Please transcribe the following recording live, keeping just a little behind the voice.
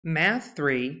Math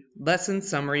 3 Lesson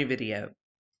Summary Video.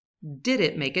 Did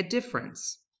it make a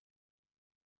difference?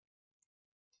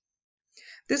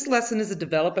 This lesson is a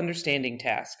develop understanding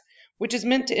task, which is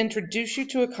meant to introduce you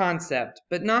to a concept,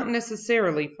 but not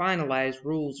necessarily finalize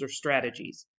rules or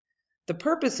strategies. The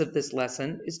purpose of this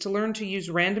lesson is to learn to use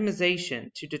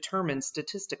randomization to determine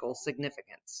statistical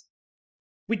significance.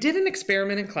 We did an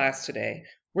experiment in class today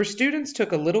where students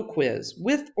took a little quiz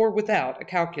with or without a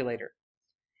calculator.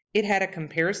 It had a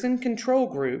comparison control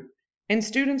group, and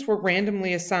students were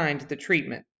randomly assigned the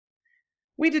treatment.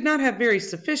 We did not have very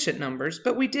sufficient numbers,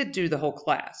 but we did do the whole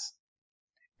class.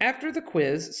 After the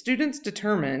quiz, students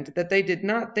determined that they did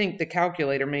not think the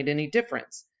calculator made any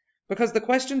difference because the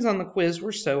questions on the quiz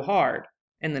were so hard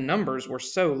and the numbers were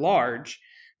so large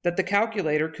that the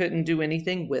calculator couldn't do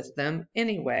anything with them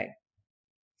anyway.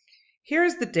 Here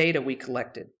is the data we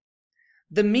collected.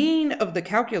 The mean of the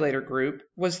calculator group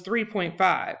was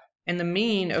 3.5, and the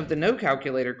mean of the no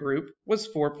calculator group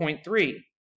was 4.3.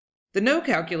 The no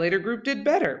calculator group did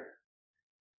better.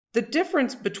 The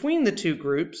difference between the two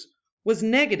groups was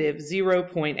negative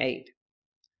 0.8.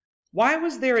 Why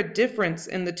was there a difference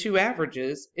in the two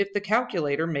averages if the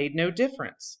calculator made no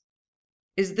difference?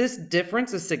 Is this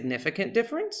difference a significant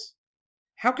difference?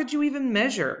 How could you even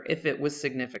measure if it was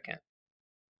significant?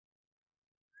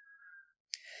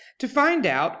 To find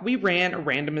out, we ran a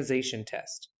randomization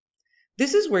test.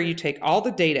 This is where you take all the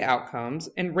data outcomes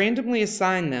and randomly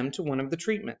assign them to one of the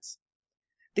treatments.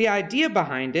 The idea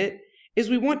behind it is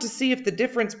we want to see if the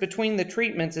difference between the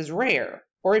treatments is rare,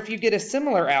 or if you get a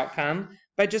similar outcome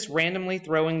by just randomly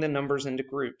throwing the numbers into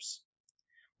groups.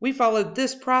 We followed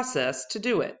this process to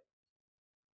do it.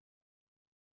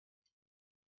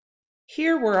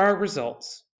 Here were our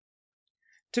results.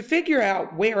 To figure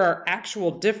out where our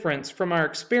actual difference from our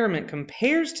experiment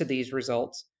compares to these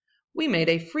results, we made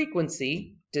a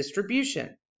frequency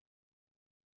distribution.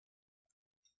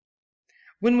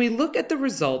 When we look at the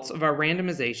results of our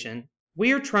randomization,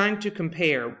 we are trying to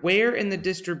compare where in the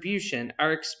distribution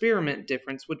our experiment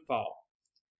difference would fall.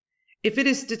 If it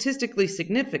is statistically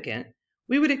significant,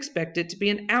 we would expect it to be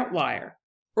an outlier,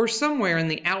 or somewhere in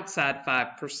the outside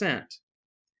 5%.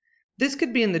 This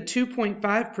could be in the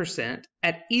 2.5%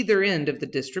 at either end of the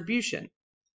distribution.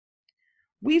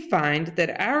 We find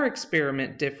that our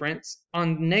experiment difference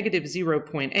on negative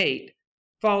 0.8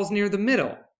 falls near the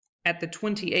middle at the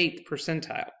 28th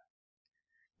percentile.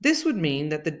 This would mean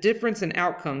that the difference in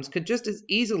outcomes could just as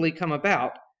easily come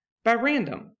about by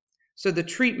random, so the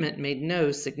treatment made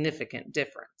no significant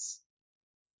difference.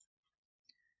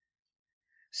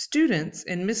 Students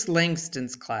in Miss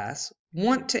Langston's class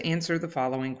want to answer the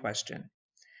following question.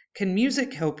 Can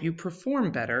music help you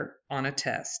perform better on a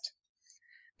test?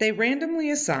 They randomly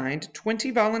assigned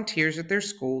 20 volunteers at their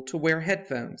school to wear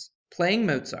headphones playing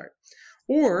Mozart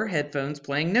or headphones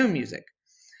playing no music.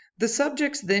 The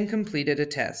subjects then completed a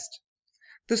test.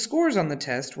 The scores on the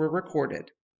test were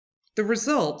recorded. The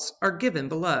results are given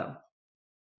below.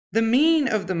 The mean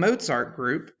of the Mozart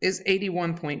group is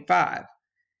 81.5.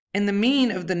 and the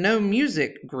mean of the no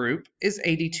music group is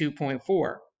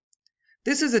 82.4.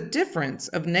 This is a difference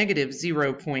of negative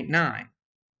 0.9.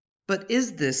 But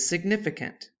is this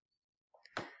significant?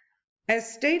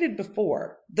 As stated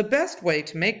before, the best way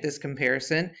to make this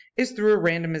comparison is through a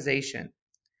randomization.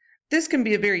 This can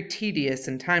be a very tedious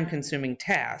and time-consuming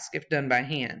task if done by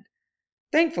hand.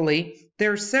 Thankfully,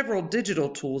 there are several digital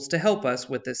tools to help us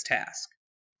with this task.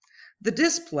 The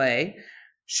display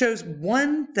shows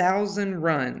 1,000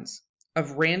 runs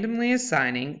of randomly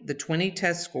assigning the 20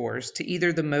 test scores to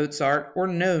either the Mozart or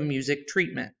no music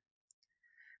treatment.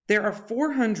 There are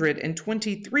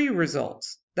 423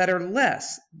 results that are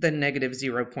less than negative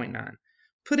 0.9,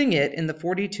 putting it in the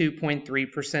 42.3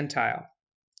 percentile.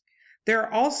 There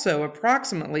are also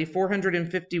approximately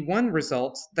 451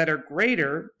 results that are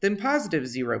greater than positive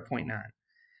 0.9.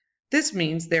 This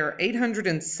means there are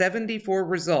 874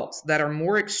 results that are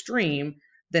more extreme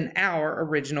than our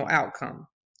original outcome,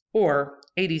 or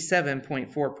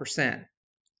 87.4%.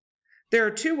 There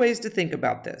are two ways to think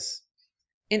about this.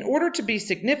 In order to be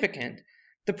significant,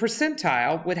 the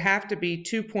percentile would have to be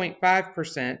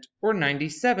 2.5% or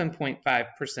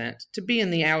 97.5% to be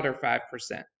in the outer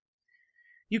 5%.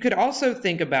 You could also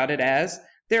think about it as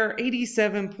there are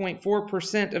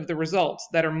 87.4% of the results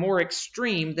that are more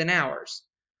extreme than ours,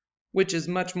 which is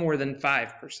much more than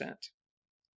 5%.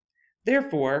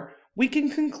 Therefore, we can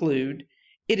conclude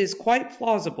it is quite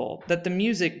plausible that the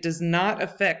music does not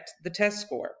affect the test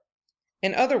score.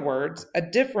 In other words, a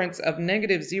difference of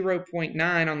negative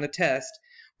 0.9 on the test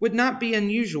would not be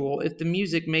unusual if the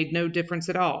music made no difference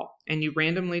at all and you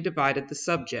randomly divided the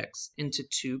subjects into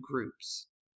two groups.